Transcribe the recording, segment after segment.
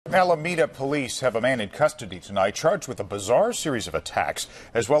Alameda police have a man in custody tonight charged with a bizarre series of attacks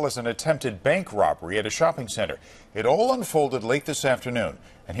as well as an attempted bank robbery at a shopping center. It all unfolded late this afternoon.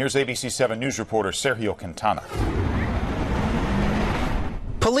 And here's ABC 7 News reporter Sergio Quintana.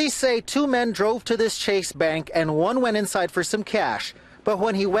 Police say two men drove to this Chase bank and one went inside for some cash. But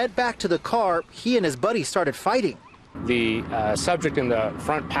when he went back to the car, he and his buddy started fighting. The subject in the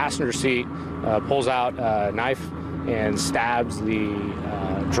front passenger seat pulls out a knife and stabs the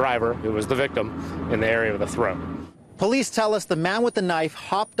driver, who was the victim, in the area of the throat. Police tell us the man with the knife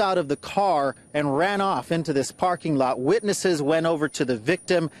hopped out of the car and ran off into this parking lot. Witnesses went over to the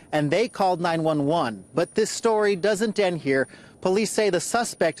victim and they called 911. But this story doesn't end here. Police say the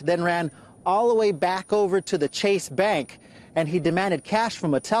suspect then ran all the way back over to the Chase bank and he demanded cash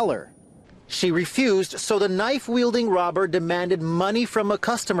from a teller. She refused, so the knife-wielding robber demanded money from a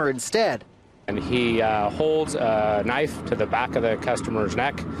customer instead. And he holds a knife to the back of the customer's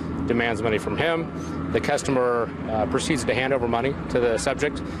neck, demands money from him. The customer proceeds to hand over money to the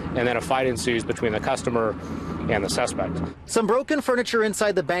subject, and then a fight ensues between the customer and the suspect. Some broken furniture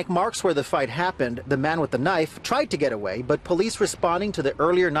inside the bank marks where the fight happened. The man with the knife tried to get away, but police responding to the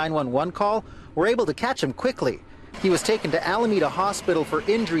earlier 911 call were able to catch him quickly. He was taken to Alameda Hospital for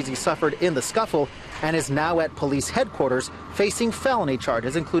injuries he suffered in the scuffle and is now at police headquarters facing felony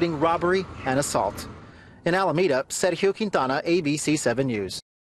charges, including robbery and assault. In Alameda, Sergio Quintana, ABC 7 News.